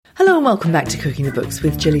and welcome back to Cooking the Books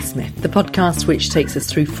with Gilly Smith, the podcast which takes us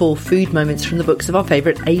through 4 food moments from the books of our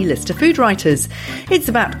favourite A-lister food writers. It's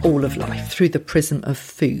about all of life through the prism of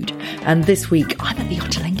food. And this week, I'm at the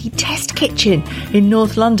Ottolenghi Test Kitchen in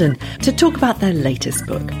North London to talk about their latest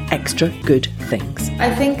book, Extra Good Things.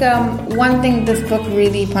 I think one thing this book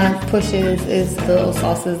really kind of pushes is the little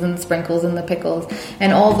sauces and the sprinkles and the pickles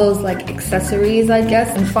and all those like accessories, I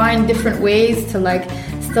guess, and find different ways to like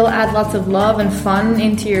still add lots of love and fun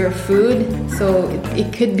into your food. So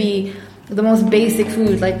it could be the most basic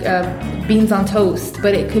food like beans on toast,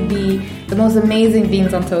 but it could be the most amazing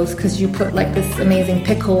beans on toast because you put like this amazing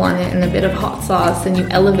pickle on it and a bit of hot sauce and you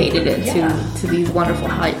elevated it to these wonderful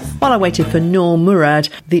heights. While I waited for Noor Murad,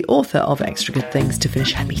 the author of Extra Good Things, to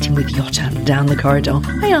finish her meeting with Yotam down the corridor,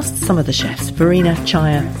 I asked some of the chefs, Verena,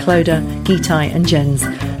 Chaya, Clodagh, Gitai and Jens,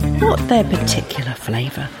 what their particular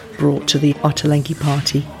flavour brought to the Ottolenghi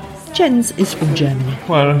party. Jens is from Germany.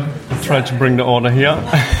 Well, I tried to bring the order here.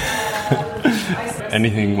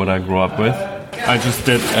 Anything what I grew up with. I just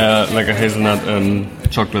did like a hazelnut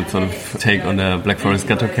chocolate sort of take on the Black Forest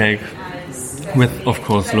Ghetto cake with, of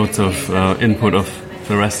course, lots of input of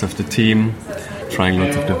the rest of the team, trying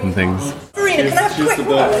lots of different things. Verena, can I have a quick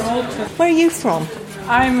word? Where are you from?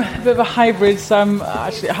 I'm a bit of a hybrid, so I'm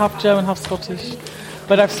actually half German, half Scottish.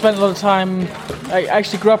 But I've spent a lot of time, I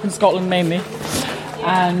actually grew up in Scotland mainly,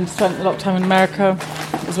 and spent a lot of time in America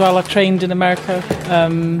as well. I trained in America,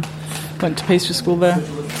 went to pastry school there.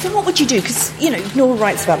 So what would you do? Because, Noor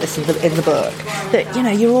writes about this in the book,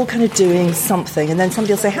 that, you're all kind of doing something, and then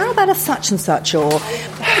somebody will say, how about a such and such, or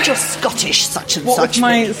what would your Scottish such and such be? What would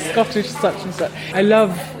my Scottish such and such? I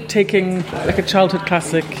love taking, like, a childhood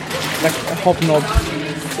classic, like a hobnob,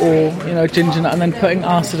 or, ginger nut, and then putting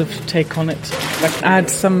our sort of take on it. Like, add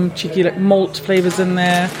some cheeky, like, malt flavours in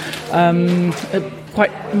there,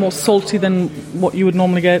 quite more salty than what you would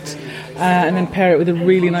normally get. And then pair it with a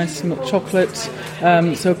really nice milk chocolate,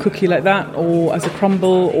 so a cookie like that, or as a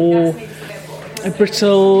crumble, or a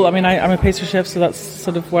brittle. I mean, I'm a pastry chef, so that's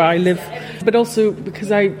sort of where I live. But also because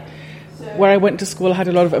where I went to school, I had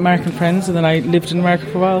a lot of American friends, and then I lived in America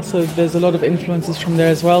for a while, so there's a lot of influences from there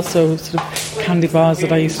as well. So sort of candy bars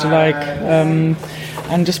that I used to like,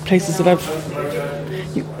 and just places that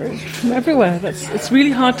from everywhere. It's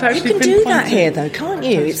really hard to actually pinpoint. You can do that here, though, can't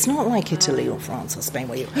you? It's not like Italy or France or Spain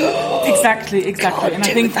where you... Exactly. And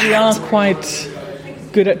I think we are quite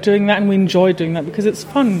good at doing that, and we enjoy doing that because it's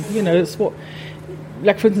fun. It's what...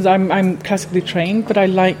 Like, for instance, I'm classically trained, but I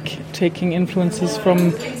like taking influences from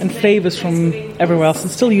and flavours from everywhere else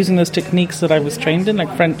and still using those techniques that I was trained in,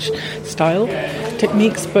 like French style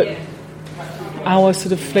techniques, but our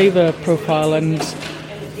sort of flavour profile and...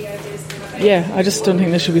 Yeah, I just don't think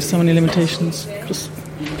there should be so many limitations. Just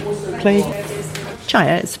play.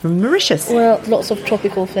 Chaya is from Mauritius. Well, lots of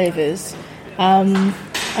tropical flavours. I'm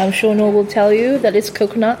sure Noor will tell you that it's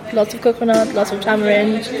coconut, lots of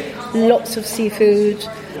tamarind, lots of seafood,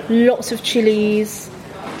 lots of chilies.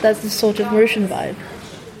 That's the sort of Mauritian vibe.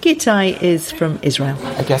 Gitai is from Israel.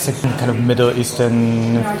 I guess it's kind of Middle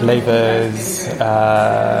Eastern flavours,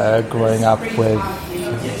 growing up with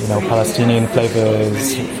Palestinian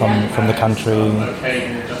flavours from the country.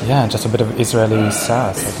 Yeah, just a bit of Israeli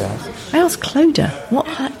sauce, I guess. I asked Clodagh what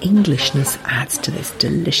her Englishness adds to this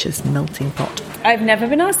delicious melting pot. I've never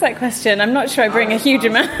been asked that question. I'm not sure I bring a huge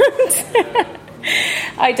amount.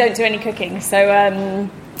 I don't do any cooking, so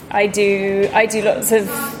I do lots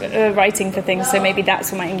of writing for things, so maybe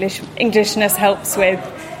that's what my Englishness helps with,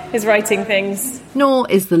 is writing things. Noor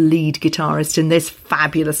is the lead guitarist in this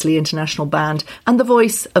fabulously international band and the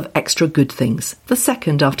voice of Extra Good Things, the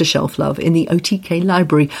second after Shelf Love in the OTK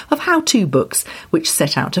library of how-to books which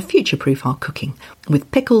set out to future-proof our cooking,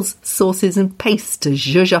 with pickles, sauces and pastes to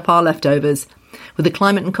zhuzh up our leftovers. With the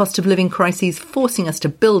climate and cost of living crises forcing us to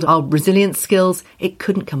build our resilience skills, it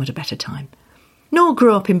couldn't come at a better time. Noor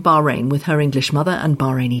grew up in Bahrain with her English mother and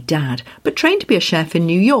Bahraini dad, but trained to be a chef in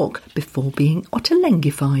New York before being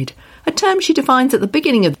Ottolenghified, a term she defines at the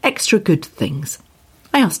beginning of Extra Good Things.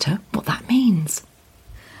 I asked her what that means.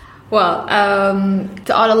 Well,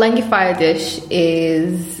 to Ottolengify a dish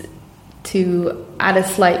is to add a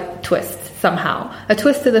slight twist somehow, a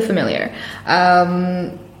twist to the familiar.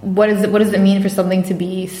 What does it mean for something to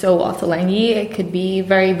be so Ottolenghi? It could be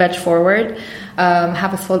very veg forward,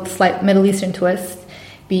 have a slight Middle Eastern twist,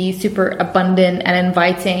 be super abundant and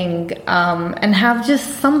inviting, and have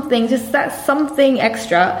just that something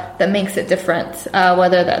extra that makes it different,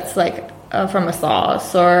 whether that's like from a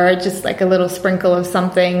sauce or just like a little sprinkle of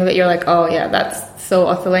something that you're like, oh yeah, that's so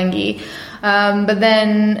Ottolenghi. But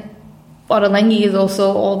then Ottolenghi is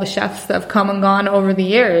also all the chefs that have come and gone over the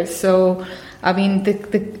years. So, I mean,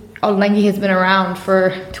 the Ottolenghi has been around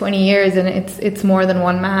for 20 years, and it's more than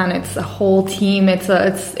one man. It's a whole team.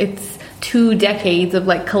 It's 2 decades of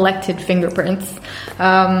like collected fingerprints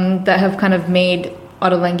that have kind of made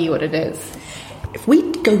Ottolenghi what it is. If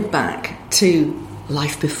we go back to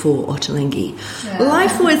life before Ottolenghi,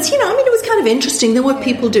 life was, it was kind of interesting. There were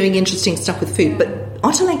people doing interesting stuff with food, but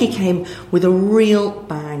Ottolenghi came with a real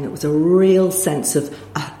bang. It was a real sense of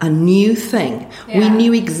a new thing. Yeah. We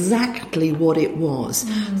knew exactly what it was.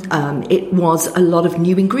 It was a lot of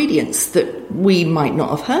new ingredients that we might not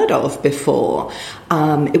have heard of before.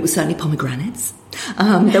 It was certainly pomegranates.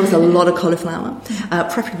 There was a lot of cauliflower,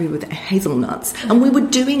 preferably with hazelnuts. And we were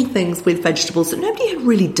doing things with vegetables that nobody had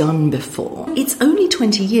really done before. It's only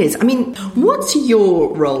 20 years. I mean, what's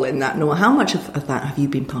your role in that, Noor? How much of that have you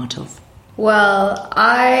been part of? Well,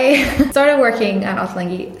 I started working at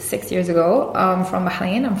Ottolenghi 6 years ago from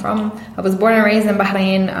Bahrain. I was born and raised in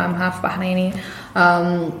Bahrain. I'm half Bahraini.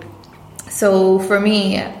 So for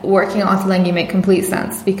me, working at Ottolenghi made complete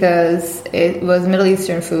sense because it was Middle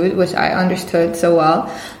Eastern food, which I understood so well,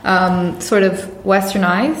 sort of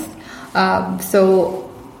westernized. So,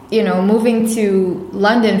 moving to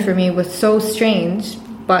London for me was so strange,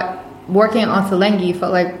 but working at Ottolenghi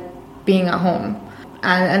felt like being at home.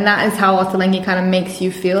 And that is how Ottolenghi kind of makes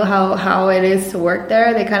you feel, how it is to work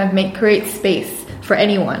there. They kind of create space for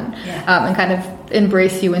anyone and kind of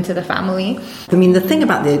embrace you into the family. I mean, the thing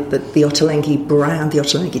about the Ottolenghi brand, the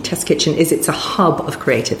Ottolenghi Test Kitchen, is it's a hub of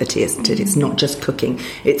creativity, isn't it? It's not just cooking.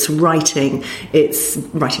 It's writing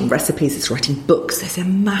recipes, it's writing books. There's a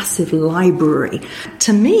massive library.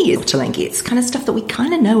 To me, Ottolenghi, it's kind of stuff that we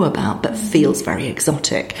kind of know about but feels very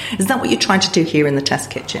exotic. Is that what you're trying to do here in the Test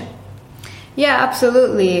Kitchen? Yeah,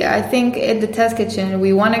 absolutely. I think in the Test Kitchen,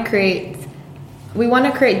 we want to create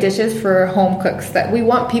dishes for home cooks that we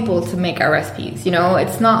want people to make our recipes.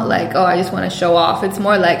 It's not like, I just want to show off. It's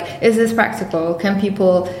more like, is this practical? Can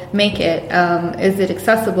people make it? Is it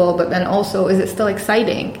accessible? But then also, is it still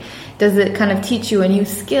exciting? Does it kind of teach you a new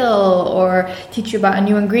skill or teach you about a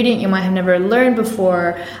new ingredient you might have never learned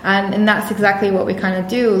before? And that's exactly what we kind of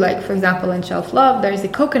do. Like, for example, in Shelf Love, there's a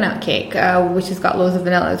coconut cake, which has got loads of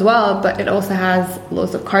vanilla as well, but it also has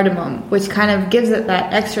loads of cardamom, which kind of gives it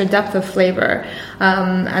that extra depth of flavor.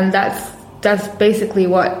 And that's basically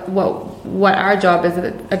what our job is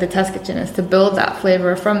at the Test Kitchen, is to build that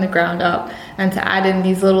flavor from the ground up and to add in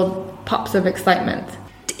these little pops of excitement.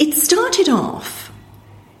 It started off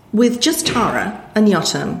with just Tara and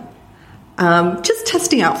Yotam, just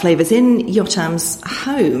testing out flavours in Yotam's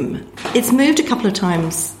home. It's moved a couple of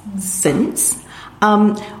times since.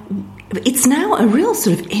 It's now a real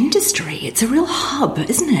sort of industry. It's a real hub,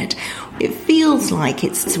 isn't it? It feels like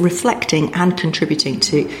it's reflecting and contributing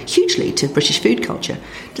hugely to British food culture.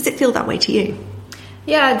 Does it feel that way to you?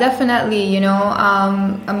 Yeah, definitely.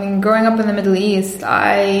 Growing up in the Middle East,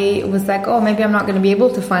 I was like, maybe I'm not going to be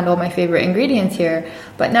able to find all my favorite ingredients here.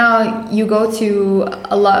 But now you go to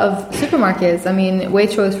a lot of supermarkets. I mean,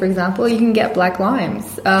 Waitrose, for example, you can get black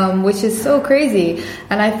limes, which is so crazy.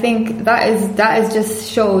 And I think that is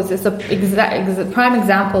just shows, it's a prime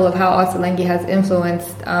example of how Ottolenghi has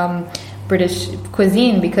influenced British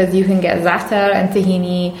cuisine, because you can get za'atar and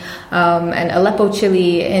tahini and Aleppo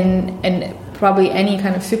chili in probably any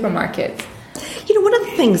kind of supermarket. One of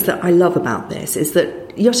the things that I love about this is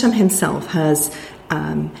that Yotam himself has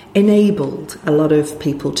enabled a lot of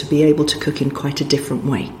people to be able to cook in quite a different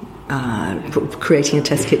way. Creating a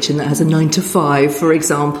Test Kitchen that has a 9 to 5, for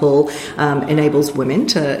example, enables women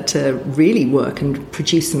to really work and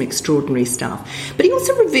produce some extraordinary stuff. But he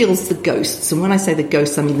also reveals the ghosts, and when I say the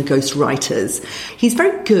ghosts, I mean the ghost writers. He's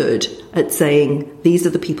very good at saying these are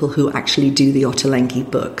the people who actually do the Ottolenghi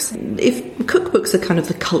books. If cookbooks are kind of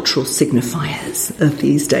the cultural signifiers of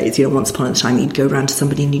these days, once upon a time you'd go around to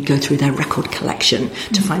somebody and you'd go through their record collection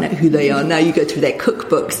to find out who they are. Now you go through their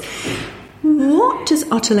cookbooks. What does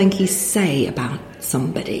Ottolenghi say about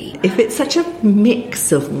somebody if it's such a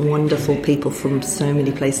mix of wonderful people from so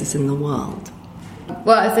many places in the world?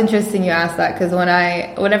 Well, it's interesting you ask that, because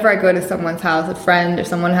whenever I go to someone's house, a friend or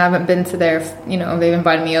someone who haven't been to their, they've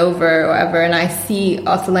invited me over or whatever, and I see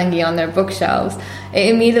Ottolenghi on their bookshelves,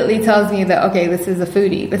 it immediately tells me that, okay, this is a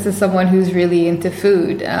foodie. This is someone who's really into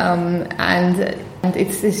food. And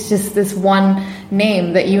it's just this one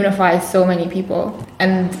name that unifies so many people.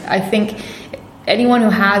 And I think anyone who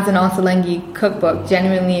has an Ottolenghi cookbook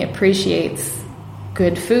genuinely appreciates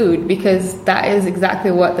good food, because that is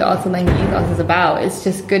exactly what the Ottolenghi ethos is about. It's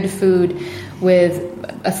just good food with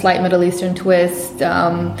a slight Middle Eastern twist.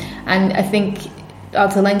 And I think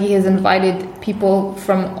Ottolenghi has invited people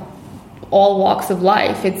from all walks of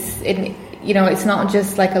life. it's not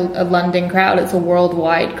just like a London crowd, it's a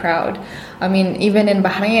worldwide crowd. I mean, even in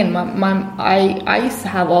Bahrain, I used to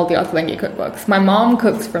have all the Ottolenghi cookbooks. My mom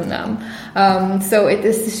cooks from them. So it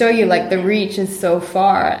is to show you, like, the reach is so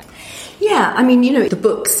far. Yeah, I mean, the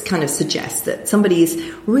books kind of suggest that somebody's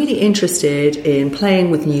really interested in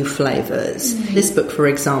playing with new flavours. Mm-hmm. This book, for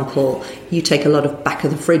example, you take a lot of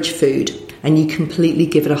back-of-the-fridge food and you completely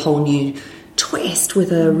give it a whole new twist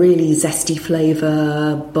with a really zesty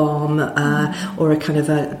flavour bomb or a kind of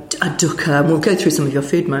a dukkha. And we'll go through some of your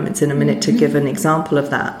food moments in a minute to give an example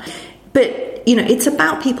of that. But, it's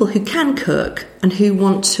about people who can cook and who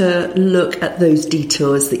want to look at those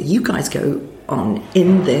detours that you guys go on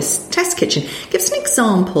in this test kitchen. Give us an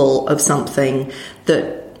example of something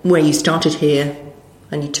where you started here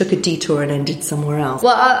and you took a detour and ended somewhere else.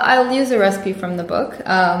 Well, I'll use a recipe from the book.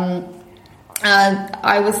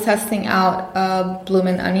 I was testing out a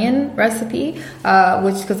bloomin' onion recipe,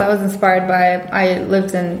 because I was inspired by, I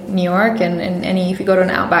lived in New York, and if you go to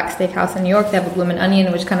an Outback Steakhouse in New York, they have a bloomin'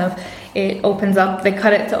 onion, which kind of, it opens up, they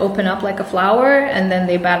cut it to open up like a flower, and then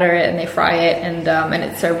they batter it and they fry it, and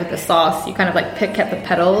it's served with the sauce. You kind of like pick at the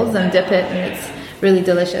petals and dip it, and it's really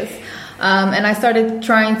delicious. And I started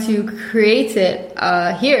trying to create it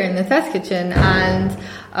here in the test kitchen, and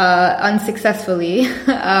unsuccessfully,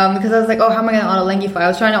 because I was like, how am I going to Ottolenghi? I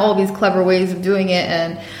was trying all these clever ways of doing it,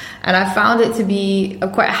 and I found it to be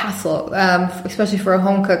quite a hassle, especially for a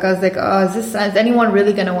home cook. I was like, is anyone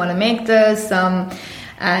really going to want to make this?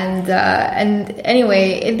 And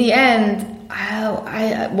anyway, in the end,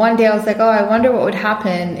 I one day I was like, I wonder what would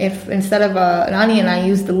happen if instead of an onion, I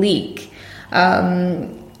used the leek,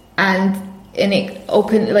 and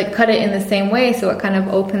it cut it in the same way, so it kind of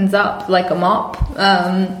opens up like a mop,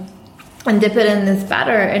 and dip it in this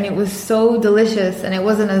batter, and it was so delicious, and it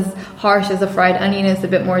wasn't as harsh as a fried onion. It's a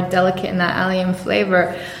bit more delicate in that allium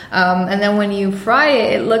flavor, and then when you fry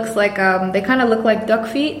it, it looks like they kind of look like duck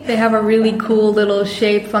feet. They have a really cool little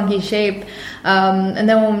shape, funky shape, and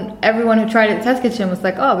then when everyone who tried it at Test Kitchen was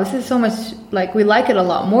like, this is so much, like, we like it a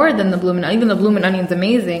lot more than the bloomin' onion. Even the bloomin' onion's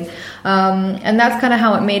amazing, and that's kind of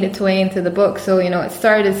how it made its way into the book. So it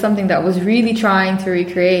started as something that was really trying to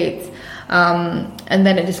recreate, and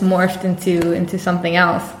then it just morphed into something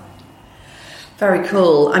else. Very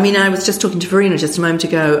cool. I mean, I was just talking to Verena just a moment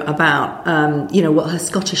ago about, what her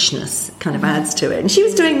Scottishness kind of adds to it. And she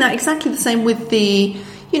was doing that exactly the same with the,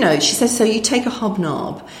 she says, so you take a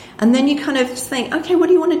hobnob and then you kind of think, okay, what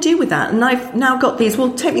do you want to do with that? And I've now got these.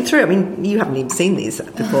 Well, take me through. I mean, you haven't even seen these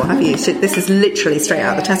before, have you? So this is literally straight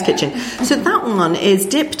out of the test kitchen. So that one is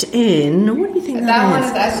dipped in, what do you think that one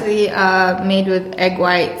is? Actually made with egg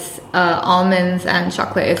whites, almonds, and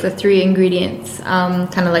chocolate. It's a 3 ingredients,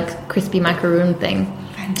 kind of like crispy macaroon thing.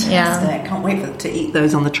 Fantastic. Yeah. Can't wait to eat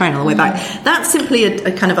those on the train on the way back. That's simply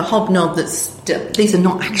a kind of a hobnob these are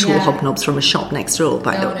not actual hobnobs from a shop next door,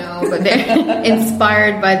 by the way. No, but they're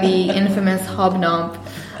inspired by the infamous hobnob.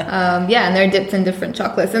 And they're dipped in different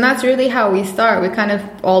chocolates. And that's really how we start. We kind of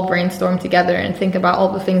all brainstorm together and think about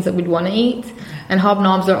all the things that we'd want to eat. And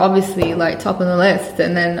hobnobs are obviously like top of the list.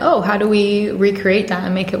 And then, how do we recreate that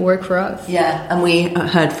and make it work for us? Yeah, and we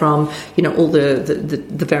heard from, all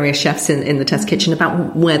the various chefs in the test kitchen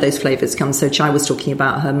about where those flavours come. So Chai was talking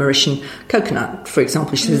about her Mauritian coconut, for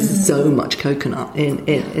example. She says so much coconut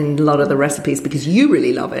in a lot of the recipes because you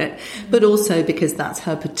really love it, but also because that's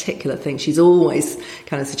her particular thing. She's always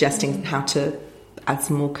kind of suggesting how to add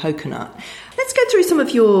some more coconut. Let's go through some of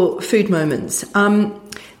your food moments.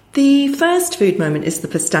 The first food moment is the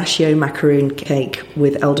pistachio macaroon cake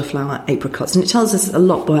with elderflower apricots, and it tells us a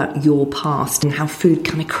lot about your past and how food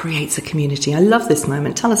kind of creates a community. I love this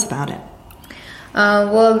moment. Tell us about it.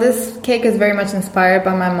 Well, this cake is very much inspired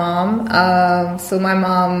by my mom. So my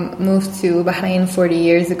mom moved to Bahrain 40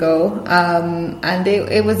 years ago, and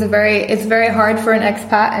it's very hard for an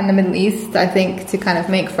expat in the Middle East, I think, to kind of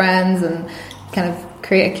make friends and kind of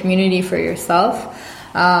create a community for yourself.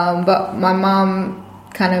 But my mom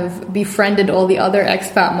kind of befriended all the other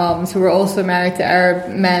expat moms who were also married to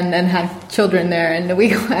Arab men and had children there, and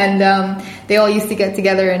they all used to get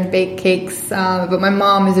together and bake cakes. But my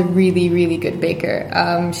mom is a really, really good baker.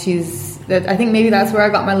 I think maybe that's where I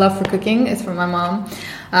got my love for cooking, is from my mom.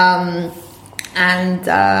 And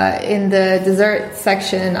in the dessert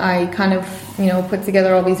section, I kind of put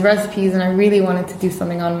together all these recipes, and I really wanted to do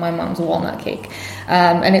something on my mom's walnut cake.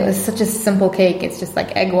 And it was such a simple cake. It's just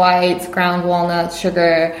like egg whites, ground walnuts,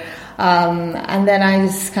 sugar. And then I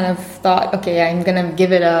just kind of thought, okay, I'm going to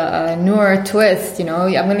give it a newer twist. I'm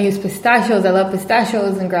going to use pistachios. I love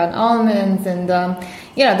pistachios and ground almonds. And,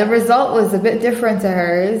 the result was a bit different to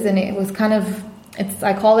hers. And it was kind of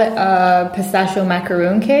I call it a pistachio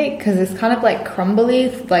macaroon cake because it's kind of like crumbly,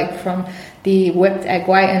 like from the whipped egg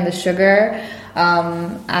white and the sugar.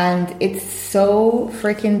 And it's so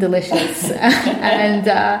freaking delicious. And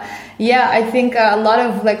I think a lot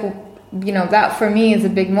of like, that for me is a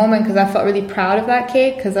big moment because I felt really proud of that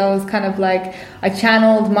cake because I was kind of like, I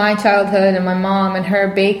channeled my childhood and my mom and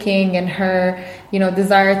her baking and her,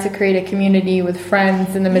 desire to create a community with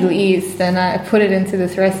friends in the Middle East, and I put it into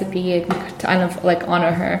this recipe and kind of like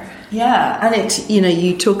honor her. Yeah, and it,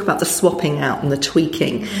 you talk about the swapping out and the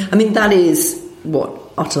tweaking. I mean, that is what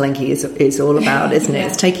Ottolenghi is all about, isn't it?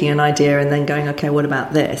 It's taking an idea and then going, okay, what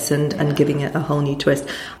about this? And giving it a whole new twist.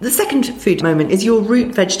 The second food moment is your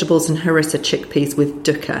root vegetables and harissa chickpeas with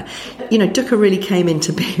dukkha. Dukkha really came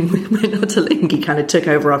into being when Ottolenghi kind of took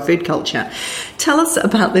over our food culture. Tell us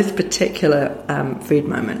about this particular food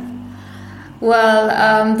moment.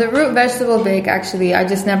 Well, the root vegetable bake, actually, I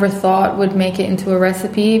just never thought would make it into a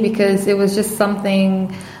recipe because it was just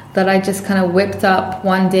something that I just kind of whipped up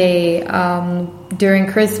one day during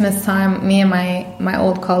Christmas time. Me and my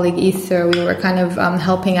old colleague Easter, we were kind of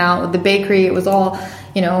helping out with the bakery. It was all,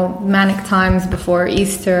 manic times before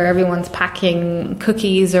Easter. Everyone's packing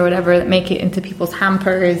cookies or whatever that make it into people's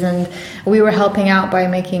hampers, and we were helping out by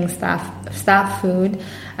making staff food.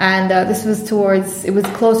 And this was it was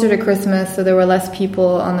closer to Christmas, so there were less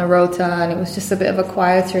people on the rota, and it was just a bit of a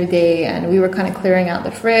quieter day, and we were kind of clearing out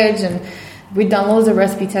the fridge, and we'd done loads of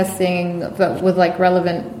recipe testing with like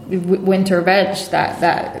relevant winter veg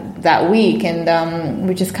that week, and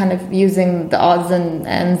we're just kind of using the odds and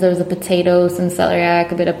ends. There was a potato, some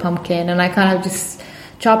celeriac, a bit of pumpkin, and I kind of just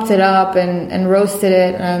chopped it up and roasted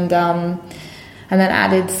it, and then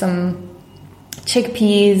added some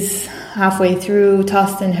chickpeas halfway through,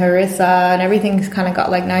 tossed in harissa, and everything's kind of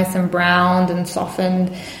got like nice and browned and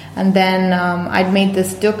softened. And then I'd made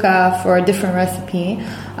this dukkha for a different recipe,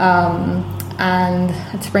 and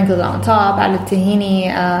I'd sprinkled it on top, added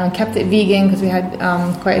tahini, kept it vegan because we had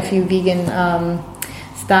quite a few vegan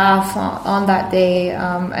staff on that day,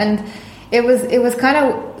 and it was kind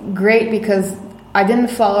of great because I didn't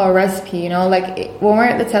follow a recipe, when we're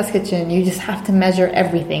at the test kitchen, you just have to measure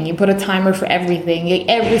everything. You put a timer for everything.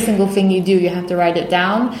 Every single thing you do, you have to write it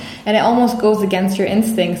down. And it almost goes against your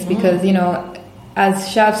instincts because,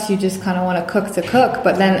 as chefs, you just kind of want to cook.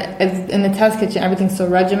 But then in the test kitchen, everything's so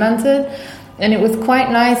regimented. And it was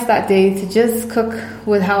quite nice that day to just cook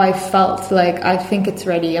with how I felt. Like, I think it's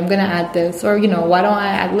ready. I'm going to add this. Or, why don't I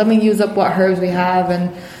add, let me use up what herbs we have.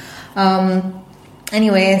 And,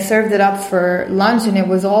 anyway, I served it up for lunch and it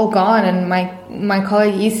was all gone, and my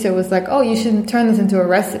colleague Easter was like, oh, you should turn this into a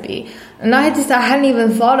recipe. And I hadn't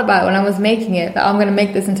even thought about it when I was making it, that I'm going to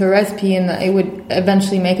make this into a recipe and that it would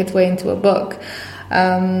eventually make its way into a book.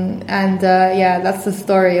 That's the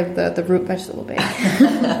story of the root vegetable bake.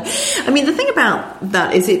 I mean, the thing about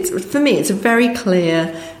that is for me, it's a very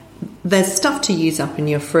clear, there's stuff to use up in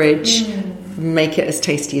your fridge. Make it as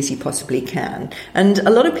tasty as you possibly can. And a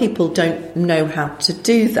lot of people don't know how to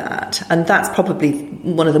do that. And that's probably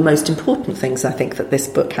one of the most important things I think that this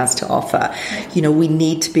book has to offer. We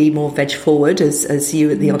need to be more veg forward, as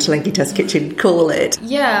you at the Ottolenghi Test Kitchen call it.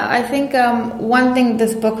 Yeah, I think one thing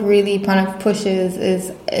this book really kind of pushes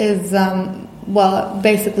is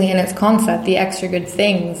basically in its concept, the extra good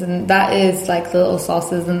things, and that is like the little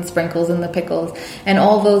sauces and sprinkles and the pickles and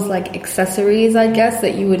all those like accessories, I guess,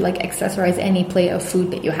 that you would like accessorize any plate of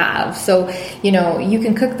food that you have. So, you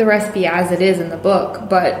can cook the recipe as it is in the book,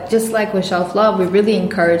 but just like with Shelf Love, we really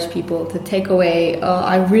encourage people to take away,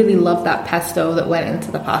 I really love that pesto that went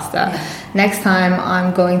into the pasta. Next time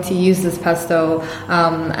I'm going to use this pesto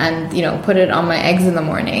and put it on my eggs in the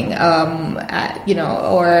morning, or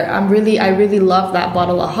I really love that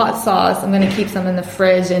bottle of hot sauce. I'm going to keep some in the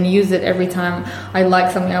fridge and use it every time I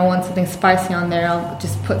like something. I want something spicy on there. I'll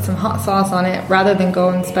just put some hot sauce on it rather than go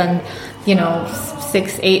and spend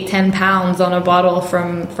 6, 8, 10 pounds on a bottle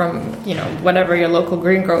from whatever your local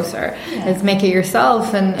greengrocer. Is make it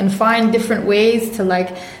yourself and find different ways to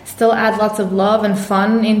like still add lots of love and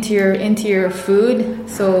fun into your food.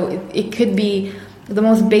 So it could be the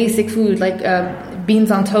most basic food like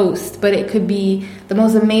beans on toast, but it could be the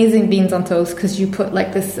most amazing beans on toast because you put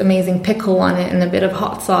like this amazing pickle on it and a bit of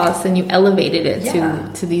hot sauce and you elevated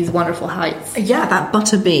it to these wonderful heights. Yeah, that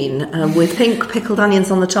butter bean with pink pickled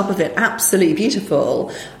onions on the top of it, absolutely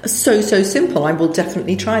beautiful. So simple. I will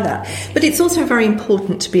definitely try that. But it's also very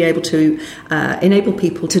important to be able to enable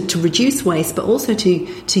people to reduce waste, but also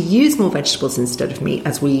to use more vegetables instead of meat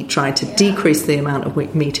as we try to decrease the amount of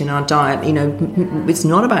meat in our diet. It's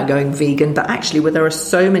not about going vegan, but actually with where there are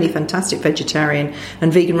so many fantastic vegetarian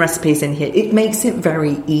and vegan recipes in here. It makes it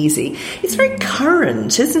very easy. It's very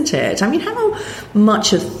current, isn't it? I mean, how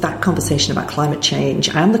much of that conversation about climate change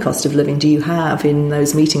and the cost of living do you have in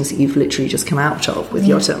those meetings that you've literally just come out of with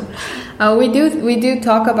Yotam? We do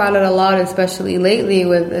talk about it a lot, especially lately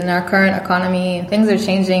in our current economy. Things are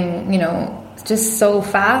changing, just so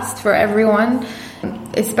fast for everyone.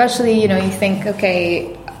 Especially, you think,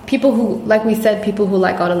 okay, people who, like we said, people who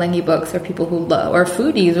like Ottolenghi books, or people who or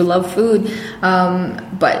foodies who love food.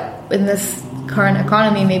 But in this current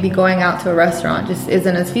economy, maybe going out to a restaurant just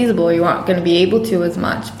isn't as feasible. You aren't going to be able to as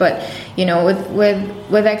much. But,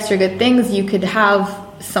 with Extra Good Things, you could have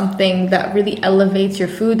something that really elevates your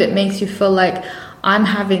food, that makes you feel like I'm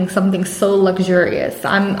having something so luxurious.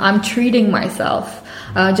 I'm treating myself.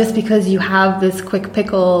 Just because you have this quick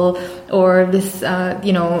pickle or this,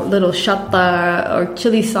 little shatta or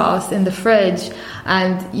chili sauce in the fridge,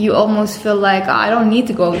 and you almost feel like, I don't need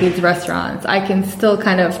to go to these restaurants. I can still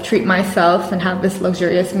kind of treat myself and have this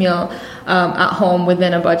luxurious meal at home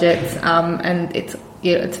within a budget, and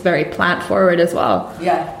it's very plant forward as well.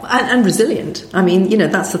 Yeah, and resilient. I mean,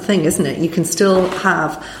 that's the thing, isn't it? You can still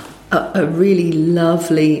have a really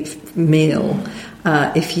lovely meal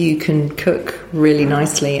if you can cook really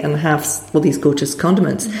nicely and have all these gorgeous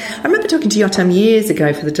condiments. I remember talking to Yotam years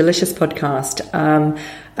ago for the Delicious podcast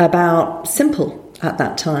about Simple at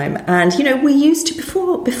that time. And, we used to,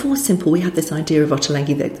 before Simple, we had this idea of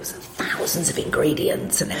Ottolenghi that there was thousands of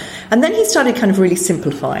ingredients. And then he started kind of really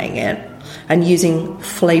simplifying it and using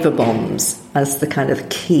flavour bombs as the kind of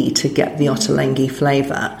key to get the Ottolenghi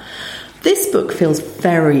flavour. This book feels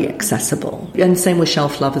very accessible, and same with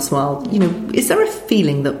Shelf Love as well. Is there a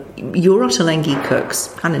feeling that your Ottolenghi cooks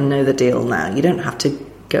kind of know the deal now? You don't have to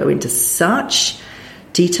go into such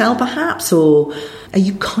detail, perhaps, or are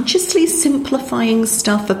you consciously simplifying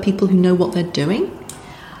stuff for people who know what they're doing?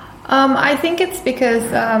 I think it's because,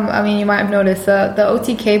 you might have noticed the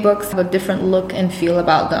OTK books have a different look and feel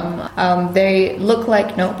about them. They look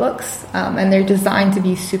like notebooks, and they're designed to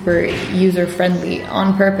be super user-friendly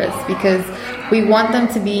on purpose, because we want them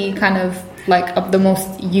to be kind of like the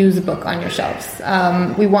most used book on your shelves.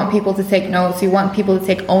 We want people to take notes. We want people to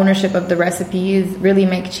take ownership of the recipes, really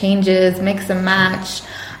make changes, mix and match.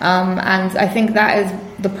 And I think that is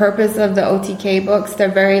the purpose of the OTK books. They're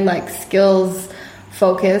very skills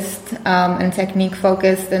focused and technique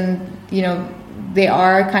focused, and they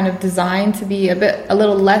are kind of designed to be a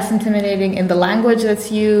little less intimidating in the language that's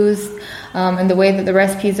used, and the way that the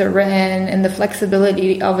recipes are written, and the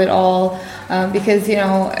flexibility of it all, because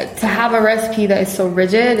to have a recipe that is so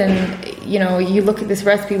rigid, and you look at this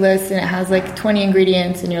recipe list and it has 20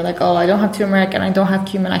 ingredients, and you're like, oh, I don't have turmeric and I don't have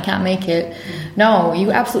cumin, I can't make it. No, you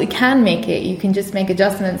absolutely can make it. You can just make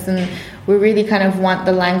adjustments, and we really kind of want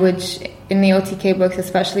the language in the OTK books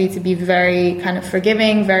especially to be very kind of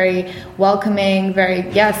forgiving, very welcoming, very,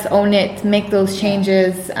 yes, own it, make those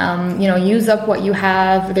changes, use up what you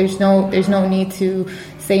have. There's no need to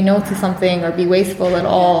say no to something or be wasteful at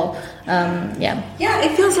all. Yeah,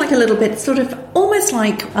 it feels like a little bit sort of almost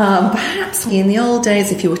like perhaps in the old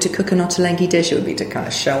days, if you were to cook an Ottolenghi dish, it would be to kind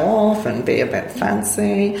of show off and be a bit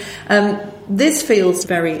fancy. This feels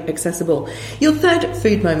very accessible. Your third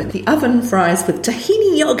food moment, the oven fries with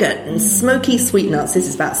tahini yogurt and smoky sweet nuts. This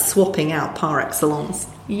is about swapping out par excellence.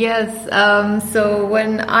 Yes. So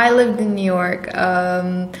when I lived in New York,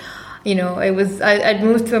 I'd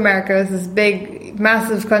moved to America. It was this big,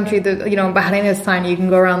 massive country that, Bahrain is tiny. You can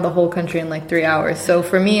go around the whole country in 3 hours. So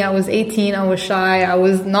for me, I was 18. I was shy. I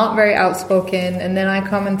was not very outspoken. And then I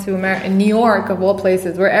come into New York, of all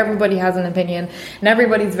places, where everybody has an opinion and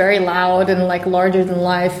everybody's very loud and larger than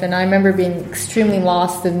life. And I remember being extremely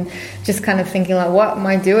lost and just kind of thinking what am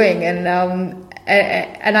I doing? And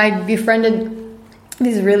I befriended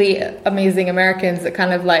these really amazing Americans that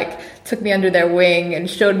kind of took me under their wing and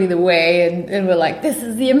showed me the way, and were like, this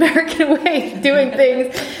is the American way of doing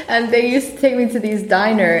things. And they used to take me to these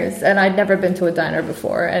diners, and I'd never been to a diner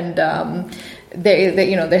before. And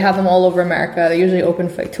they have them all over America. They're usually open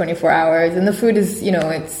for 24 hours, and the food is,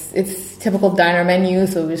 it's typical diner menu.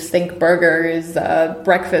 So just think burgers,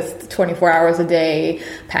 breakfast 24 hours a day,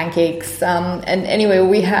 pancakes. And anyway,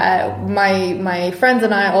 we had my friends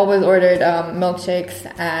and I always ordered milkshakes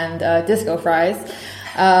and disco fries.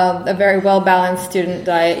 A very well-balanced student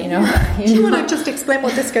diet, Do you want to just explain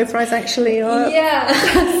what disco fries actually are? Yeah.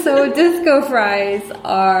 So disco fries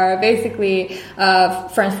are basically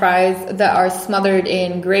French fries that are smothered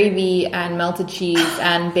in gravy and melted cheese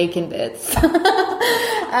and bacon bits.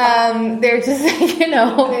 They're just,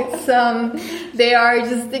 they are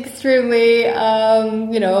just extremely,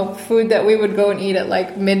 food that we would go and eat at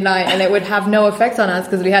like midnight, and it would have no effect on us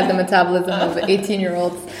because we had the metabolism of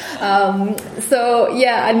 18-year-olds. I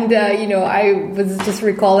was just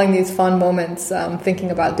recalling these fun moments, thinking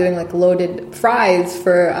about doing like loaded fries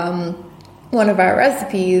for one of our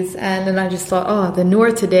recipes, and then I just thought, the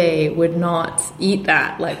Noor today would not eat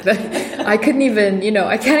that. Like, I couldn't even,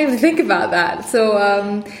 I can't even think about that.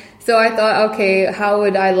 So I thought, okay, how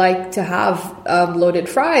would I like to have loaded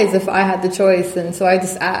fries if I had the choice? And so I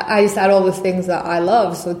just add all the things that I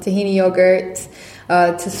love. So tahini yogurt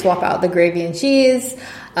to swap out the gravy and cheese.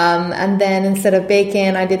 And then instead of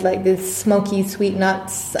bacon, I did like this smoky sweet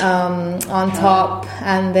nuts on top.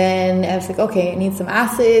 And then I was like, okay, it needs some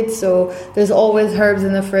acid. So there's always herbs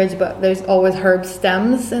in the fridge, but there's always herb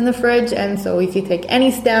stems in the fridge. And so if you take any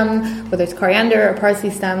stem, whether it's coriander or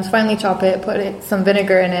parsley stems, finely chop it, put some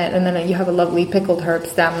vinegar in it, and then you have a lovely pickled herb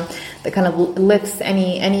stem that kind of lifts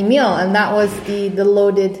any meal. And that was the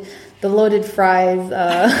loaded fries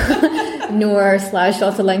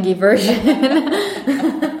Noor/Ottolenghi version.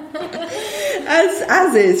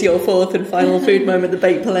 As is your fourth and final food moment, the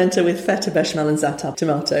baked polenta with feta bechamel and za'atar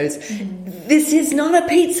tomatoes. This is not a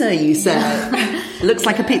pizza, you say. Looks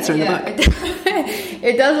like a pizza in the book.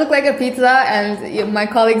 It does look like a pizza, and my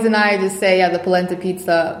colleagues and I just say, the polenta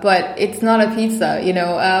pizza, but it's not a pizza,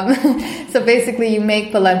 So basically you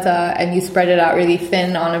make polenta and you spread it out really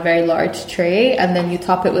thin on a very large tray, and then you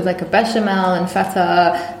top it with like a bechamel and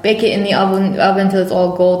feta, bake it in the oven until it's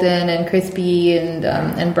all golden and crispy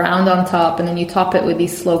and browned on top, and then you top it with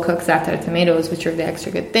these slow-cooked za'atar tomatoes, which are the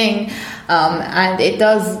extra good thing.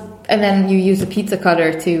 And then you use a pizza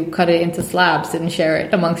cutter to cut it into slabs and share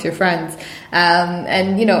it amongst your friends.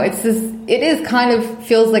 It is kind of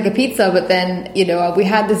feels like a pizza, but then, we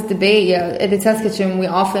had this debate, at the Test Kitchen, we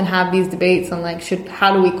often have these debates on like,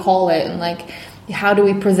 how do we call it? And like, how do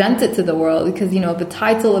we present it to the world? Because, the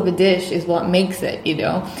title of a dish is what makes it,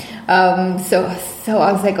 So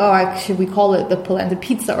I was like, should we call it the polenta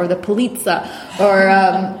pizza or the polizza? Or,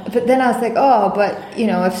 but then I was like,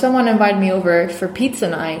 if someone invited me over for pizza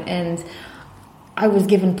night and I was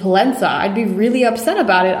given polenta, I'd be really upset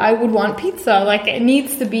about it. I would want pizza. Like, it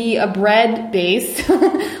needs to be a bread base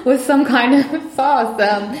with some kind of sauce.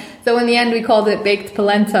 So in the end, we called it baked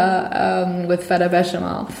polenta with feta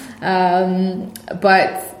bechamel.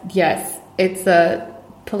 But yes, it's a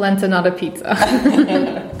polenta, not a pizza.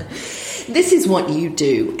 This is what you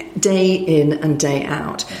do day in and day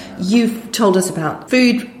out. You've told us about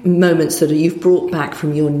food moments that you've brought back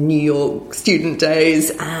from your New York student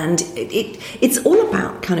days, and it's all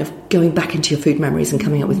about kind of going back into your food memories and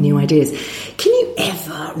coming up with new ideas. Can you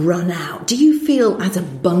ever run out? Do you feel as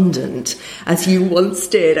abundant as you once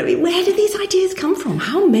did? I mean, where do these ideas come from?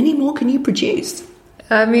 How many more can you produce?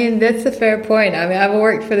 I mean, that's a fair point. I mean, I've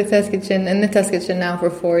worked in the Test Kitchen now for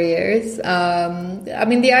 4 years.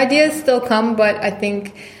 The ideas still come, but I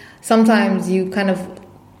think sometimes you kind of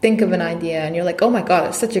think of an idea and you're like, oh my God,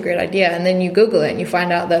 it's such a great idea. And then you Google it and you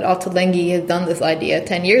find out that Ottolenghi has done this idea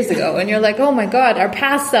 10 years ago. And you're like, oh my God, our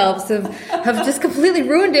past selves have just completely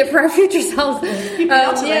ruined it for our future selves.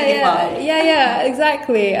 Yeah,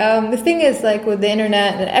 exactly. The thing is, like with the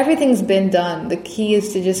internet, everything's been done. The key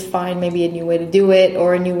is to just find maybe a new way to do it,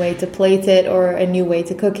 or a new way to plate it, or a new way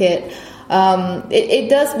to cook it. It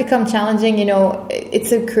does become challenging,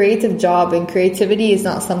 it's a creative job, and creativity is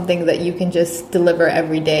not something that you can just deliver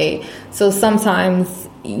every day. So sometimes,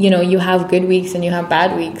 you have good weeks and you have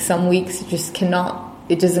bad weeks. Some weeks you just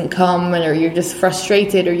it doesn't come, or you're just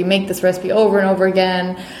frustrated, or you make this recipe over and over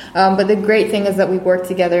again. But the great thing is that we work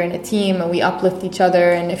together in a team and we uplift each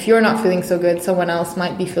other. And if you're not feeling so good, someone else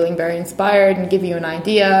might be feeling very inspired and give you an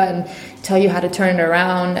idea and tell you how to turn it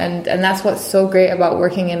around. And that's what's so great about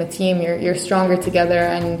working in a team. You're stronger together,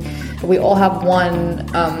 and we all have one,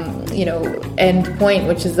 end point,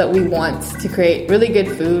 which is that we want to create really good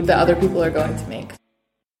food that other people are going to make.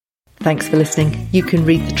 Thanks for listening. You can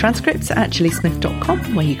read the transcripts at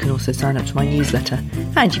gillysmith.com, where you can also sign up to my newsletter.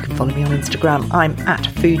 And you can follow me on Instagram. I'm at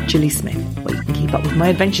foodgillysmith, where you can keep up with my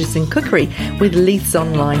adventures in cookery with Leiths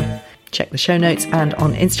Online. Check the show notes and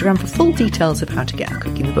on Instagram for full details of how to get a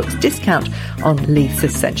Cooking the Books discount on Leith's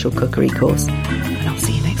Essential Cookery course.